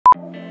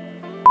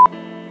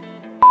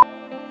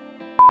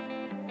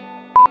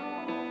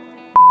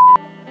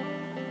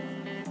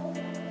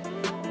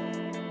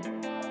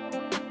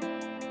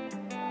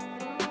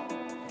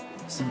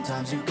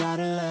Sometimes you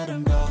gotta let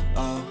them go,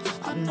 oh.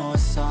 I know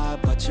it's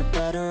hard, but you're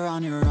better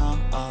on your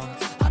own,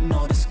 oh. I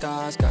know the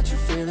scars got you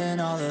feeling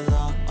all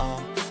alone,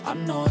 oh. I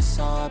know it's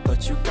hard,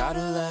 but you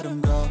gotta let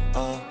them go,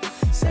 oh.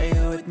 Say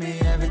it with me,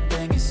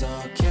 everything is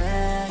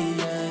okay,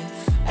 yeah.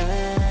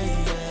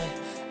 Hey,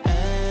 yeah,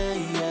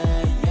 hey,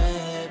 yeah,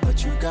 yeah.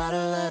 But you gotta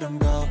let them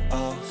go,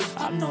 oh.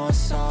 I know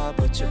it's hard,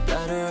 but you're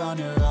better on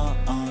your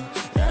own,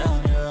 yeah,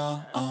 on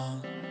your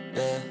own,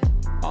 yeah.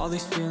 All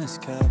these feelings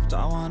kept,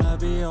 I wanna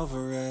be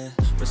over it,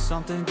 but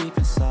something deep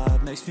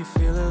inside makes me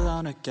feel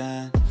alone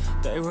again.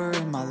 They were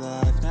in my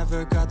life,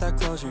 never got that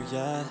closure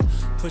yet.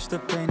 Push the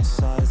pain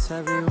aside, it's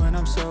heavy when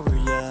I'm sober,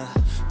 yeah.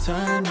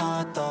 Turn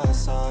my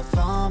thoughts off,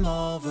 I'm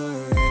over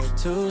it.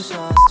 2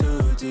 shots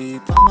too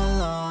deep, I'm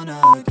alone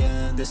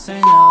again. This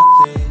ain't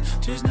healthy,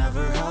 she's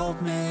never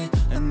helped me,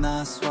 and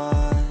that's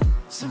why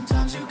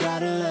sometimes you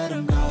gotta let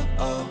them go,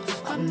 oh.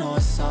 I know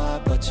it's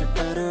hard, but you're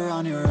better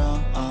on your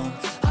own,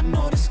 I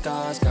know the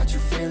scars got you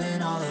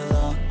feeling all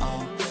alone,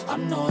 I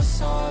know it's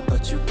hard,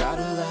 but you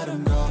gotta let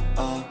them go,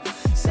 oh.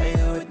 Say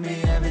it with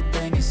me,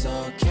 everything is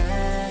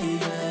okay,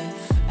 yeah.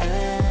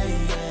 Hey,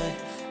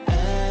 yeah,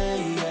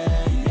 hey,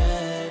 yeah,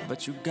 yeah.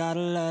 But you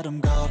gotta let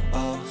them go,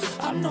 oh.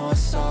 I know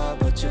it's hard,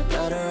 but you're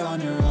better on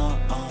your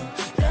own,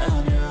 yeah,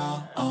 on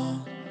your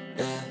own,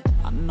 yeah.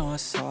 I know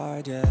it's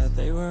hard, yeah,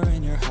 they were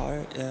in your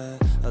heart, yeah.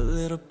 A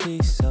little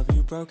piece of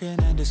you broken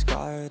and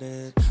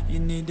discarded. You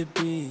need to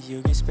be,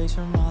 you get space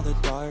from all the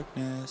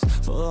darkness.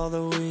 Pull all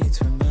the weeds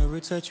from the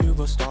roots that you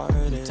both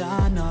started. And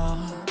I know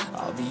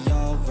I'll be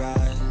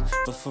alright,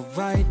 but for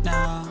right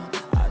now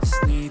I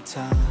just need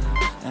time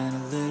and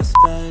a little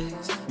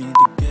space. Need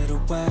to get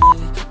away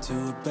to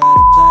a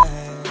better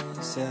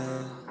place,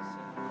 yeah.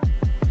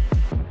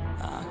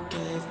 I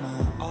gave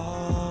my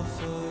all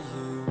for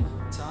you,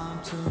 time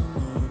to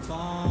move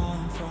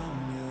on from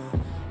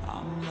you.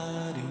 I'm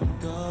letting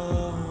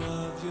go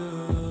of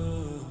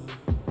you.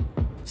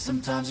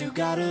 Sometimes you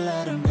gotta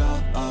let them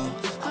go, oh.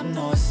 I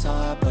know it's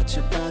hard, but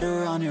you're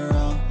better on your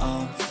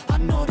own, I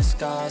know the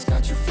scars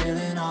got you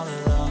feeling all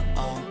alone,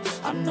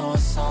 I know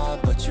it's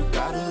hard, but you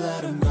gotta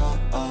let them go,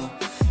 oh.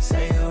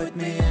 Say it with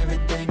me,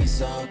 everything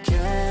is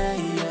okay,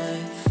 yeah.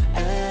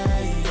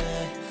 Hey,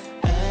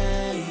 yeah,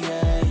 hey,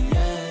 yeah,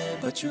 yeah.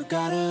 But you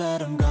gotta let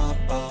them go,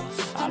 oh.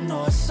 I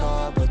know it's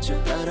hard, but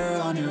you're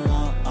better on your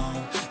own,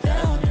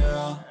 yeah, on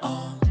your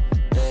own,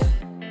 yeah.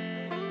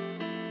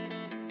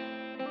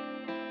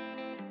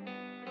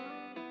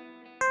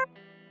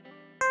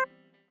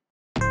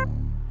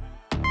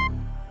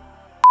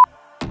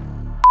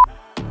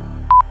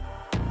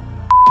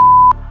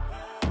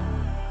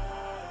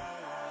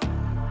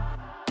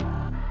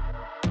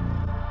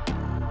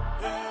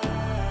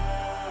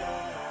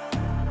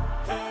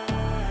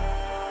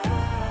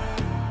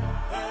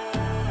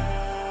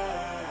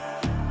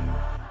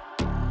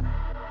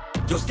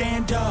 Yo,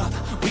 stand up,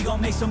 we gon'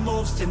 make some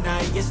moves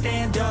tonight. Yeah,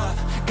 stand up,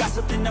 got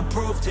something to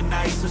prove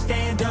tonight. So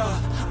stand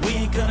up, we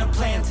ain't gonna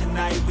plan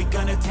tonight. We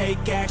gonna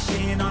take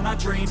action on our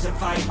dreams and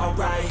fight,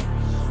 alright.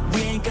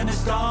 We ain't gonna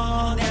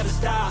stall, never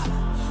stop.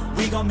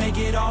 We gon' make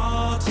it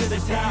all to the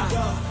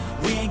top.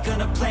 We ain't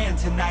gonna plan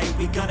tonight.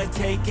 We gonna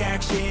take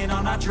action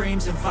on our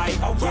dreams and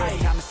fight, alright.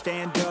 Yeah, time to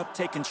stand up,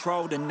 take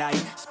control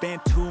tonight.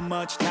 Spend too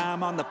much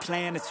time on the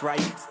plan, it's right.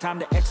 It's time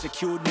to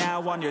execute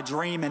now on your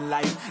dream in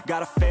life.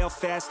 Gotta fail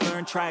fast,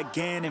 learn, try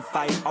again and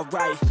fight,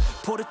 alright.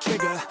 Pull the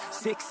trigger,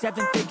 6,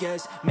 7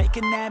 figures.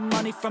 Making that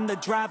money from the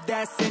drive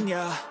that's in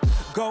ya.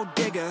 Gold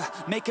digger,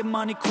 making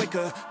money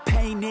quicker.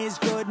 Pain is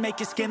good,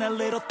 make your skin a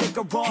little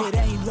thicker. It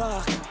ain't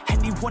luck,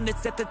 anyone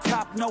that's at the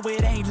top, no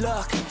it ain't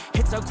luck.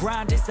 It's a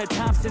grind, it's a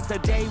time since the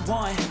day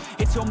one.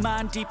 It's your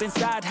mind deep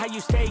inside, how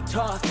you stay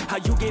tough, how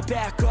you get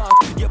back up.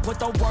 You put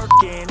the work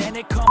in and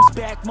it comes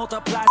back.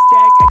 Multiply,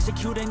 stack,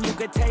 execute and you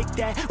can take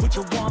that. What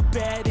you want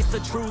bad, it's the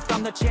truth,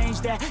 I'm the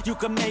change that you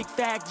can make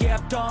fact. Yeah,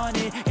 I've done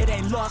it, it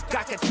ain't luck,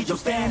 I can teach you.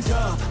 Stand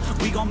up,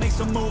 we gon' make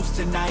some moves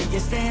tonight. Yeah,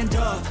 stand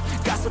up,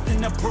 got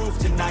something to prove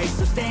tonight.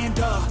 So stand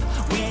up,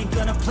 we ain't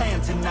gonna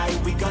plan tonight.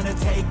 We gonna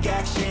take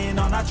action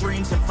on our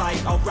dreams and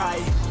fight,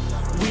 alright.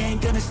 We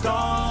ain't gonna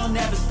stall,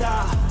 never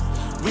stop.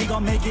 We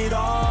gon' make it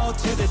all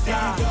to the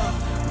top.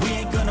 We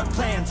ain't gonna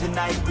plan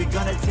tonight. We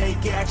gonna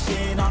take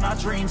action on our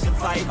dreams and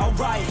fight,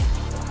 alright.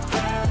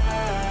 Hey,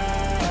 hey,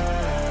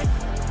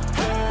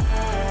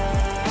 hey.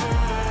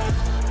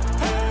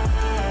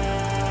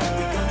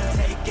 We gonna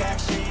take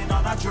action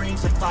on our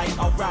dreams and fight,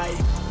 alright.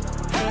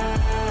 Hey,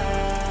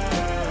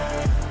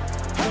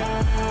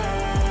 hey, hey.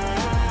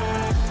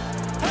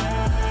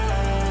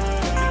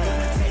 We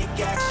gonna take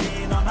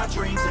action on our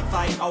dreams and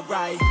fight,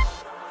 alright.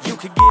 You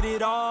could get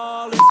it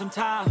all in some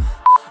time.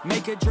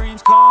 Make your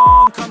dreams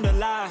come to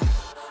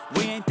life.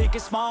 We ain't thinking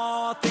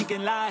small,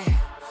 thinking light.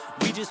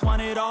 We just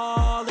want it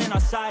all in our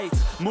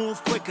sights.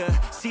 Move quicker,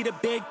 see the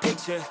big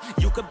picture.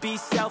 You could be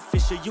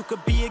selfish or you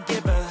could be a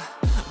giver.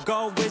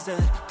 go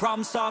wizard,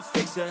 problem solve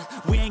fixer.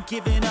 We ain't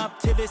giving up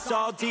till it's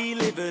all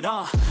delivered,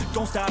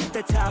 Don't stop at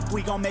the top,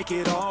 we gon' make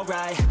it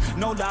alright.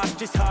 No loss,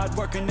 just hard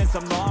working and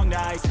some long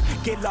nights.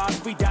 Get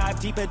lost, we dive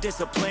deeper,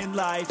 disciplined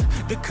life.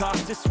 The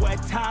cost of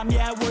sweat, time,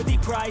 yeah, worthy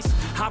price.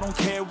 I don't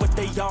care what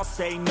they all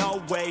say,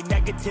 no way.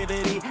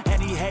 Negativity,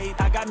 any hate,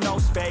 I got no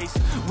space.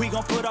 We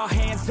gon' put our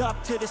hands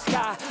up to the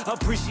sky,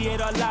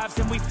 appreciate our lives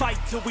and we fight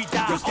till we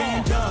die. Yo,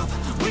 stand up,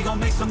 we gon'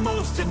 make some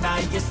moves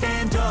tonight. Yeah,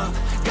 stand up,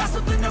 got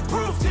something to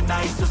prove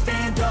tonight. So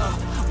stand up,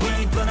 we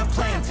ain't gonna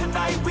plan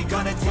tonight. We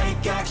gonna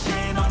take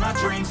action on our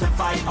dreams and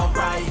fight,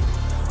 alright.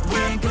 We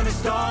ain't gonna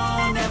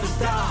stall, never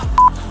stop.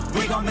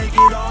 We gon' make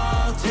it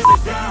all till the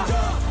top.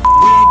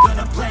 We ain't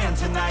gonna plan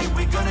tonight.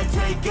 We gonna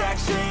take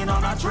action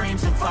on our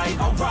dreams and fight,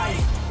 alright.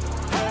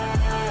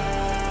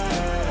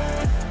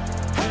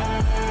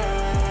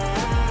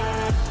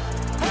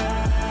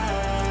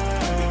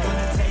 We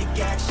gonna take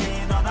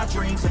action on our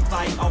dreams and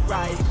fight,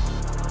 alright.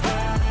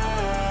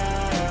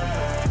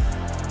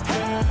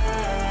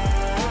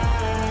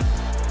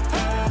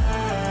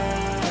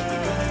 We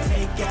gonna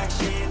take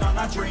action on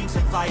our dreams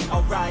and fight,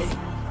 alright.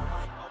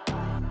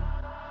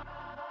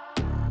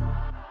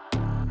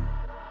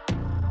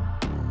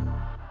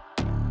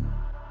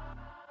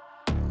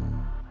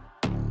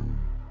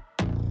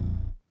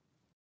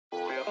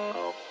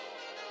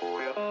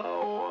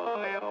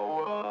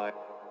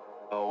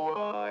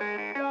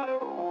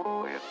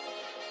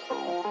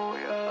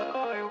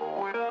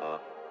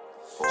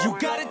 You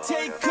gotta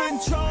take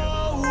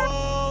control,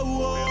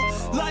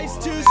 life's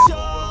too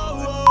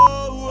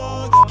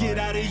short. Get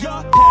out of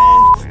your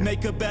head,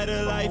 make a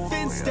better life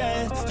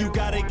instead. You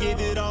gotta give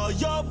it all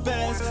your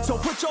best. So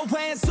put your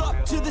hands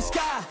up to the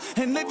sky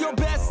and live your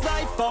best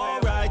life,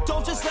 alright.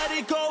 Don't just let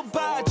it go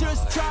by,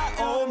 just try,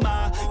 oh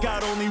my.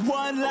 Got only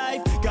one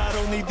life, got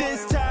only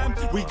this time.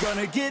 We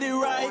gonna get it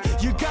right.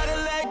 You gotta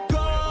let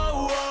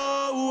go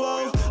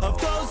of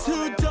those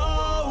who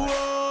don't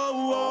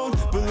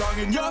belong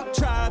in your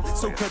tribe.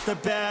 So cut the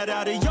bad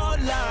out of your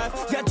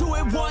life. Yeah, do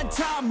it one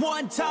time,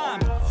 one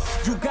time.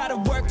 You gotta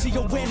work till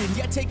you're winning.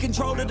 Yeah, take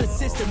control of the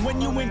system.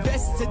 When you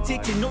invest, it's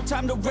addicting. No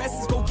time to rest,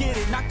 let's go get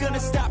it. Not gonna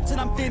stop till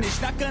I'm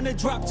finished. Not gonna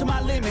drop to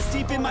my limits.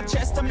 Deep in my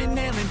chest, I'm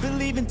inhaling.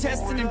 Believing,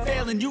 testing, and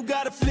failing. You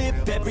gotta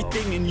flip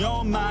everything in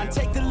your mind.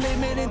 Take the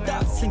limiting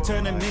thoughts and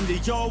turn them into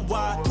your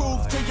why.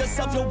 Prove to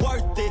yourself you're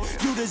worth it.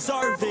 You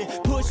deserve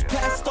it. Push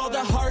past all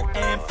the hurt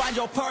and find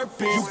your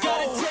purpose. You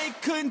gotta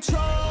take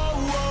control.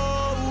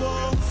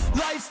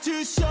 Life's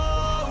too short.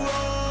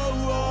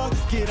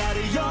 Get out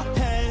of your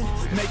head,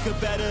 make a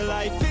better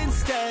life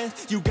instead.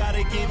 You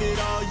gotta give it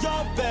all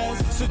your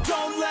best. So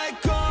don't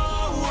let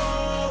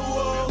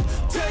go.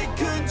 Take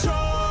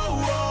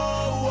control.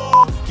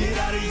 Get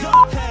out of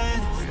your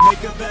head,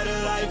 make a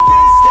better life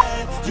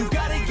instead. You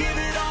gotta give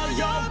it all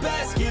your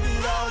best. Give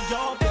it all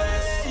your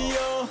best.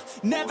 You're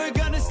never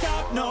gonna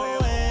stop, no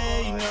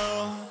way,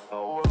 no.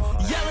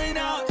 Yelling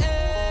out,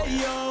 hey,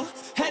 yo.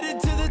 Headed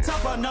to the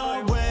top on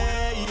our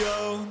way,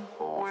 yo.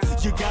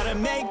 You gotta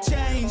make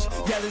change,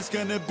 yeah, there's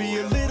gonna be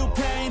a little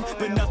pain,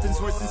 but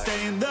nothing's worse than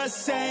staying the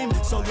same.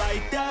 So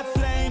light that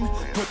flame,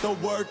 put the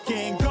work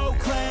in, go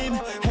claim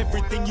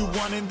everything you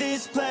want in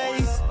this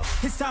place.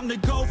 It's time to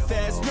go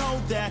fast, know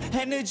that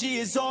energy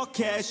is all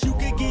cash. You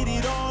can get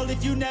it all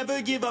if you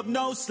never give up,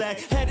 no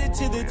slack. Headed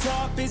to the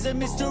top is a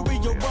mystery,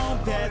 your own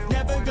path.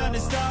 Never gonna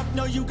stop,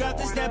 no, you got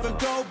this, never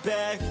go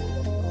back.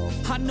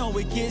 I know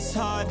it gets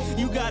hard,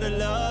 you gotta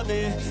love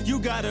it. You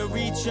gotta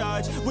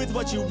recharge with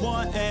what you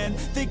want and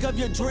think of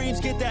your dreams.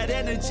 Get that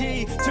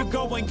energy to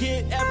go and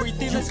get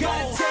everything. Let's go. You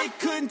gotta take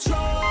control.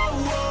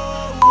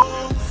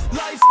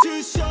 Life's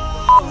too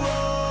short.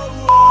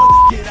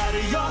 Get out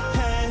of your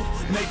head,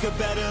 make a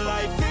better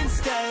life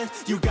instead.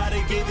 You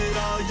gotta give it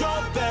all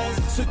your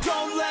best. So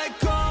don't let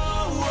go.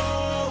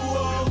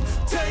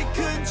 Take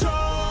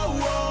control.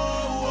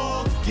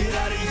 Get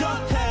out of your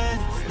head,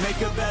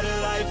 make a better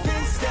life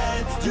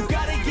instead. You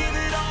gotta give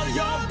it all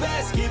your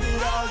best. Give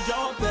it all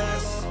your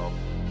best.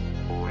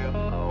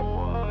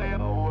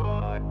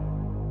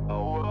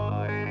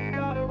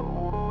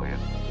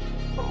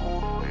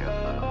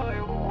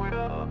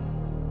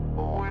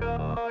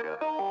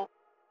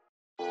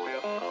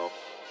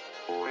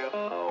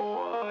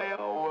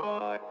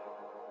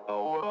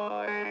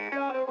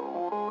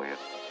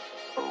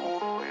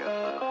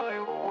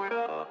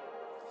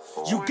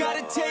 You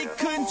gotta take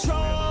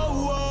control.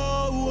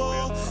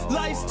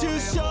 Life's too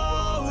short.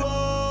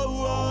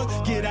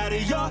 Get out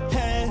of your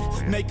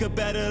head, make a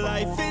better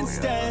life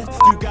instead.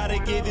 You gotta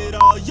give it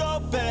all your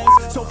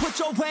best. So put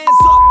your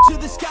hands up to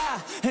the sky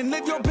and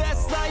live your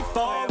best life,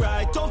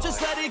 alright. Don't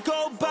just let it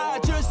go by,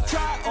 just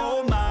try,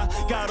 oh my.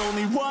 Got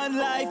only one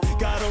life,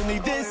 got only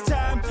this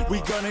time.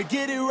 We gonna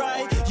get it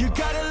right. You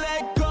gotta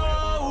let go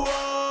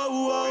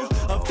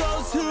of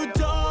those who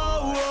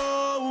don't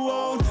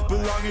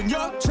belong in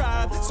your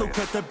tribe. So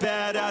cut the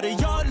bad out of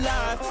your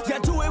life. Yeah,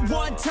 do it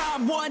one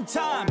time, one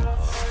time.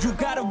 You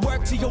gotta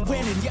work till you're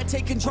winning, yeah,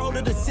 take control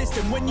of the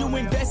system. When you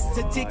invest, it's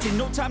addicting,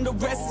 no time to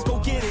rest, let's go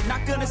get it.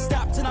 Not gonna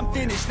stop till I'm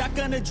finished, not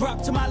gonna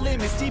drop to my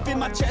limits. Deep in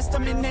my chest,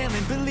 I'm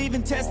inhaling, believe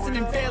in testing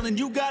and failing.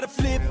 You gotta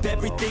flip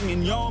everything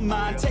in your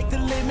mind. Take the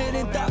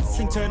limiting thoughts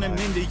and turn them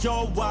into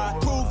your why.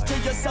 Prove to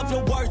yourself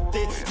you're worth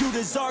it, you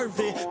deserve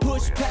it.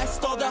 Push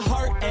past all the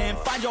hurt and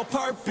find your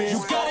purpose. You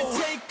gotta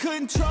take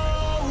control,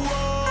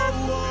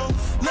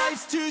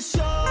 life's too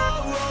short.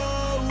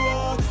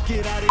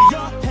 Get out of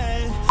your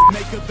head,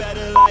 make a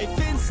better life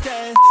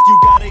instead. You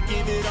gotta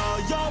give it all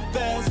your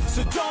best,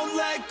 so don't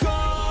let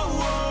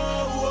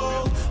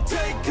go.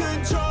 Take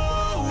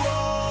control,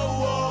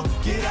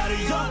 get out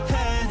of your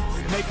head,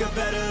 make a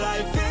better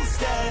life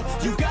instead.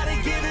 You gotta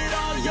give it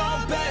all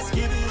your best,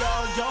 give it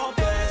all your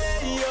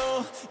best.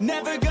 Yo,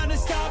 never gonna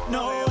stop,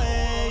 no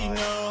way,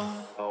 no.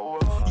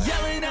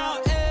 Yelling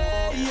out,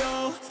 hey,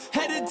 yo,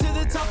 headed to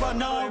the top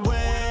on our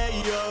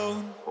way,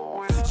 yo.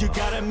 You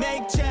gotta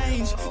make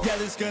change, yeah,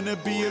 there's gonna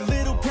be a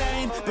little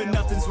pain, but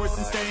nothing's worse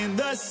than staying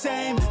the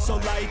same. So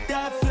light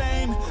that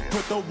flame,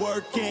 put the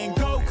work in,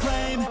 go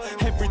claim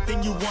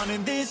everything you want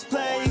in this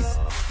place.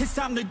 It's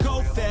time to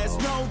go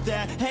fast, know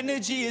that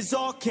energy is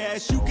all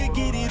cash. You could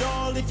get it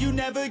all if you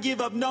never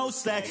give up, no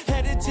slack.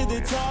 Headed to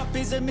the top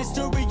is a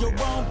mystery, your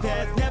own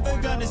path. Never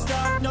gonna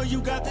stop, no, you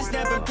got this,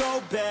 never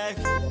go back.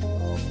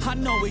 I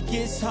know it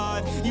gets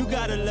hard, you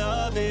gotta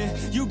love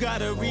it. You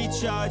gotta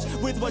recharge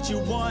with what you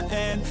want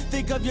and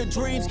think of your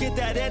dreams. Get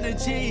that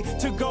energy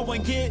to go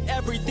and get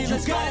everything.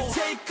 Let's go. You gotta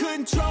take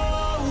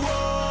control,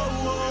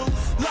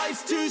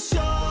 life's too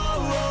short.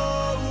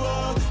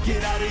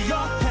 Get out of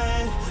your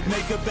head,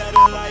 make a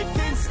better life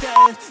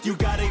instead. You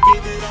gotta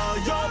give it all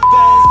your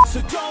best,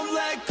 so don't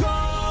let go.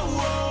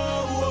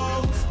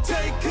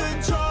 Take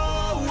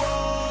control,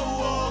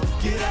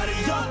 get out of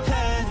your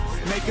head,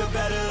 make a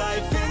better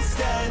life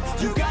instead.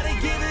 You gotta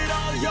give it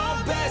all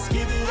your best,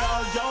 give it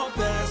all your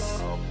best.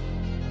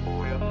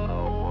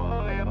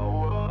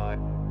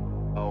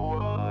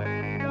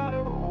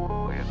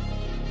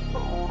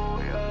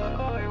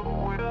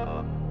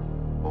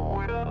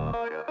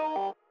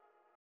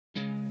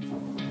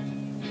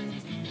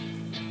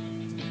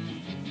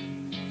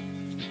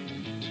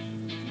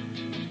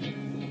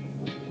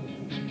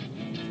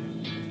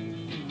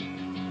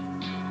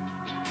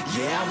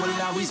 Yeah, I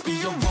will always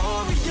be a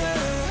warrior.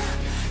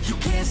 You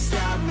can't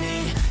stop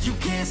me, you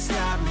can't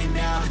stop me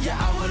now. Yeah,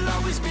 I will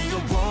always be a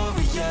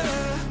warrior.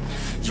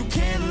 You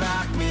can't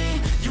lock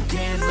me, you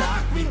can't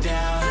lock me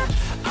down.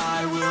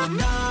 I will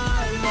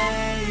not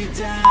lay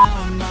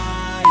down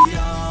my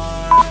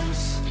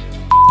arms,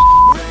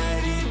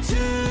 ready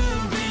to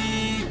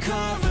be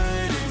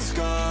covered in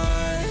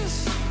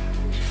scars.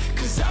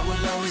 Cause I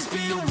will always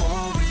be a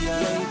warrior.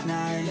 Late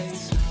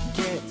nights,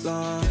 get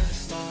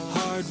lost,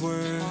 hard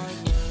work,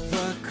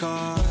 the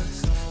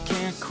cost,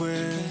 can't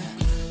quit,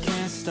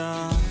 can't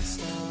stop.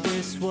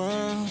 This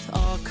world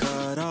all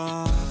cut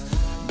off,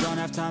 don't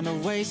have time to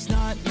waste,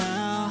 not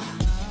now.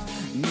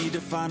 Need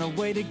to find a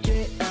way to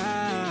get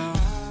out,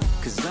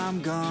 cause I'm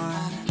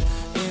gone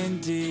in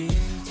deep,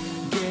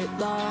 get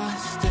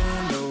lost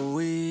in the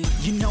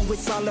weeds. You know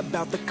it's all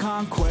about the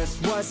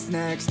conquest, what's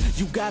next?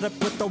 You gotta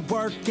put the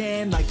work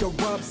in like you're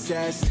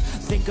obsessed.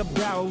 Think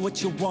about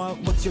what you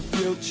want, what's your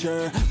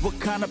future? What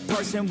kind of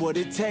person would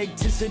it take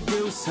to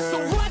seduce her?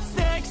 So what's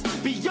next?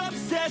 Be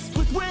obsessed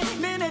with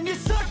winning and your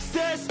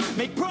success.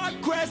 Make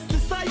progress,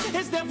 this life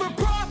is never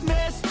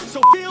promised.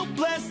 So feel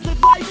blessed,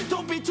 live life,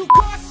 don't be too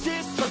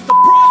cautious. Trust the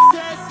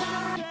process.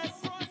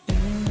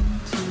 In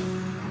too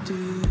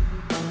deep,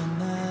 I'll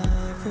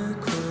never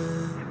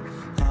quit.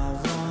 I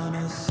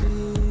wanna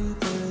see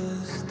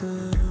this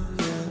through.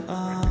 Yeah,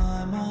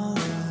 I'm all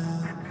in,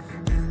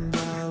 and I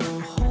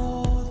will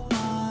hold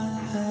my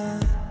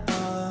head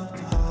up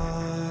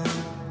high.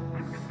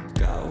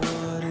 Got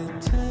what it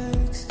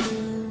takes to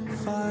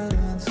fight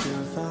and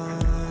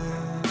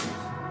survive.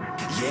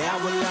 Yeah, I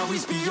will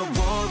always be a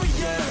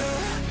warrior.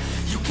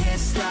 You can't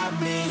stop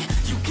me,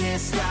 you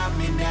can't stop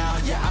me now.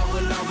 Yeah, I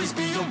will always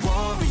be a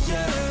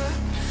warrior.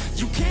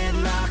 You can't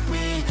lock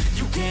me,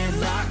 you can't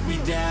lock me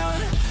down.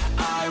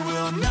 I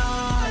will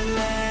not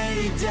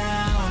lay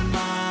down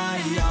my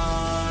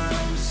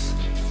arms,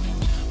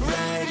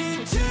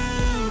 ready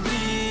to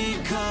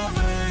be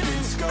covered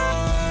in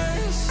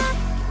scars.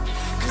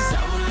 Cause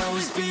I will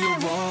always be a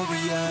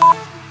warrior.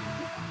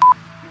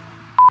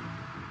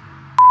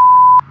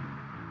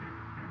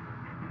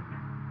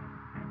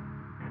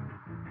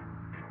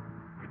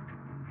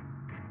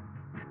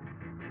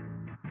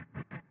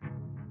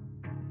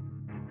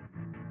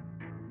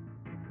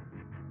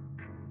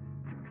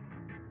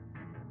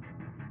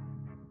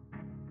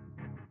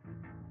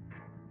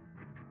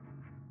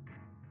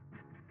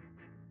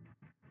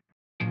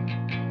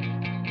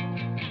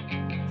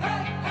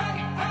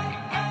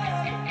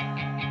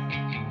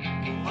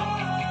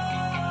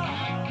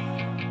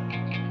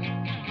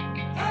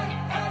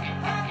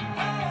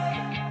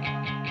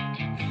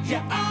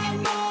 Yeah,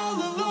 I'm all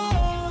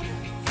alone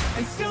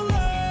and still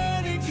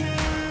learning to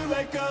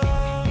let go.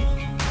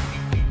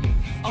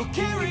 I'll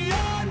carry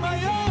on my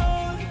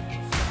own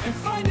and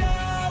find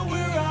out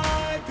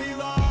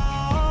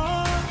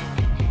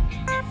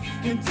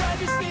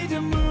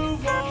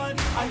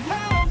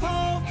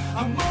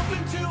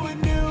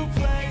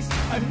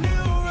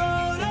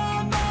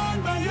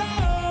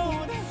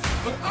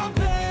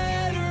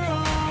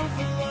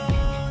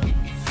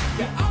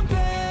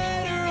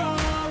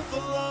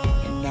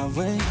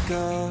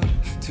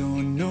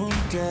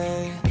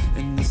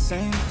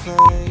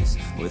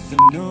with a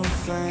new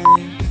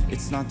flame.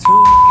 It's not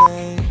too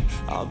late,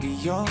 I'll be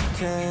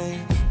okay.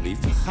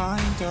 Leave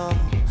behind all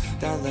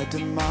that led to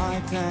my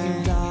pain.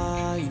 And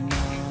I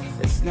know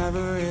it's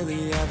never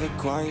really ever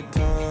quite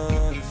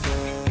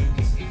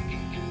perfect,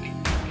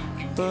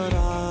 but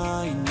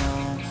I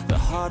know the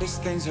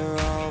hardest things are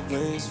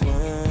always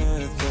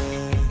worth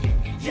it.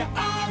 Yeah,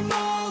 I'm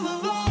all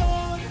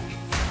alone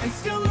and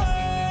still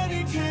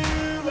learning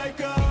to let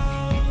go.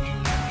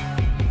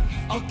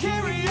 I'll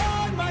carry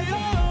on my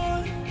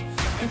own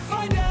and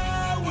find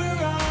out where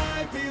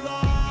I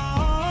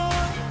belong.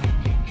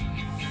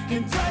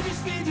 And I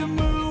just need to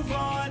move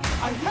on.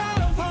 I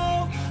have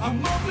hope, I'm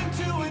open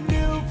to a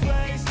new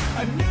place,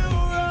 a new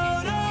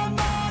road. I'm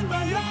on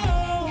my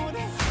own,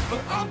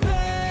 but I'm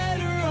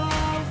better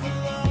off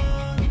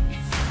alone.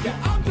 Yeah,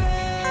 I'm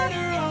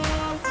better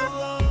off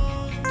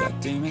alone. Got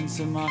demons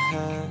in my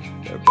head,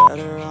 they're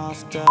better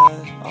off dead.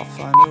 I'll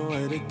find a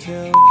way to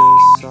kill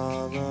this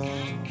sorrow.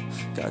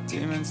 Got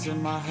demons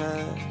in my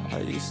head, I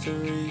used to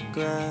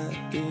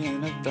regret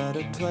being a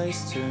better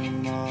place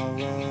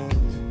tomorrow.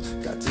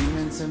 Got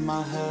demons in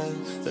my head,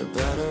 they're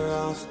better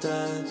off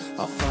dead.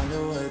 I'll find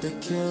a way to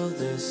kill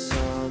this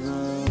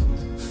sorrow.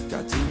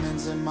 Got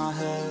demons in my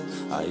head,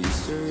 I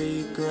used to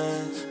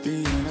regret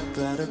being a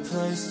better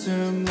place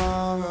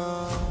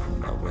tomorrow.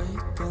 I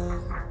wake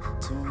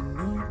up to a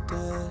new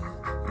day,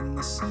 in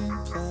the same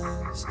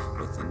place,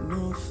 with a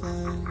new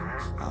flame.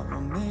 I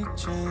will make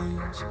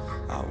change,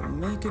 I will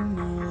make a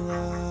new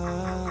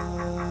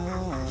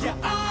life. Yeah,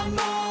 I'm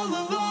all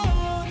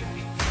alone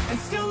and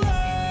still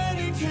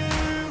learning to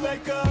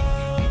let go.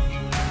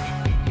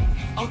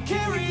 I'll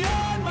carry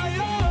on my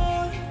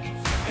own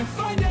and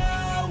find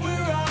out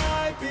where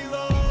I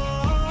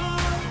belong.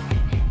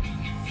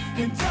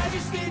 And I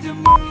just need to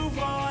move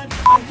on.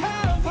 I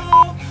have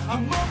hope,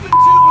 I'm open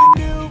to a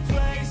new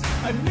place,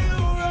 a new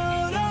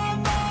road.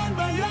 I'm on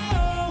my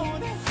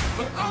own,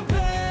 but I'm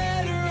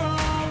better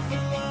off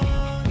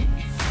alone.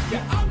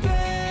 Yeah, I'm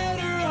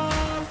better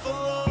off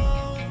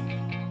alone.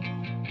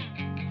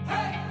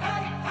 Hey,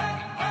 hey, hey,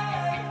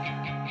 hey.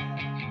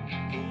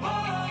 Whoa.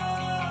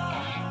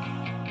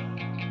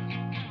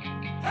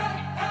 Hey,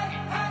 hey,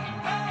 hey,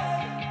 hey.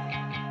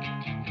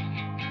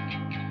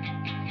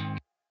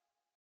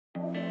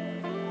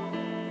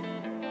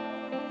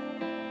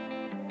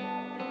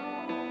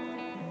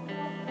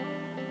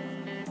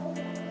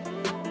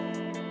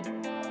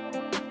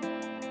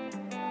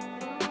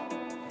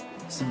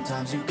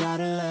 Sometimes you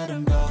gotta let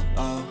them go,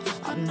 oh.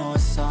 I know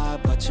it's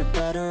hard, but you're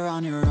better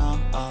on your own,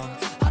 oh.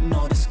 I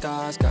know the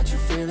scars got you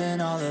feeling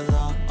all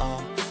alone,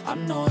 oh. I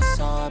know it's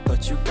hard,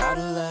 but you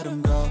gotta let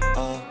them go,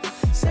 oh.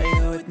 Say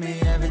it with me,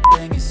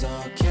 everything is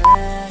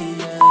okay,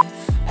 yeah.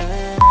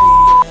 Hey,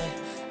 yeah,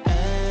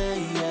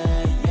 hey,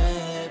 yeah,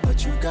 yeah.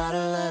 But you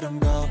gotta let them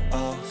go,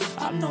 oh.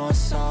 I know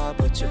it's hard,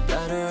 but you're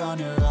better on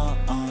your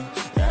own,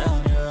 yeah,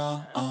 on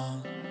your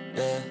own,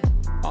 yeah.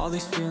 All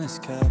these feelings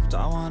kept,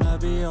 I wanna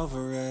be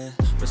over it,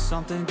 but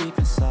something deep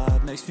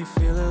inside makes me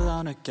feel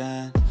alone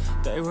again.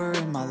 They were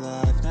in my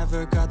life,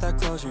 never got that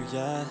closure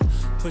yet.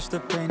 Push the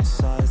pain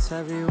aside, it's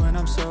heavy when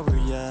I'm sober,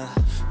 yeah.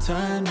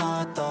 Turn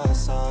my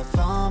thoughts off,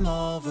 I'm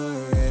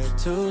over it.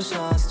 2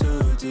 shots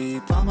too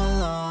deep, I'm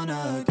alone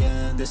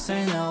again. This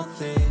ain't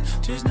healthy,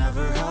 she's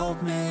never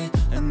helped me,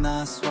 and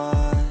that's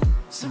why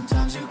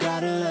sometimes you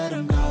gotta let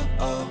them go,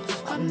 oh.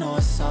 I know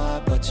it's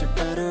hard, but you're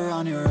better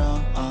on your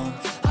own,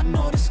 I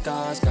know the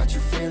scars got you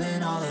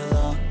feeling all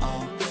alone,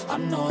 I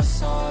know it's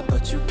hard,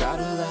 but you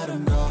gotta let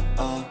them go,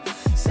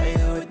 Say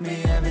it with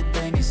me,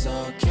 everything is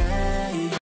okay.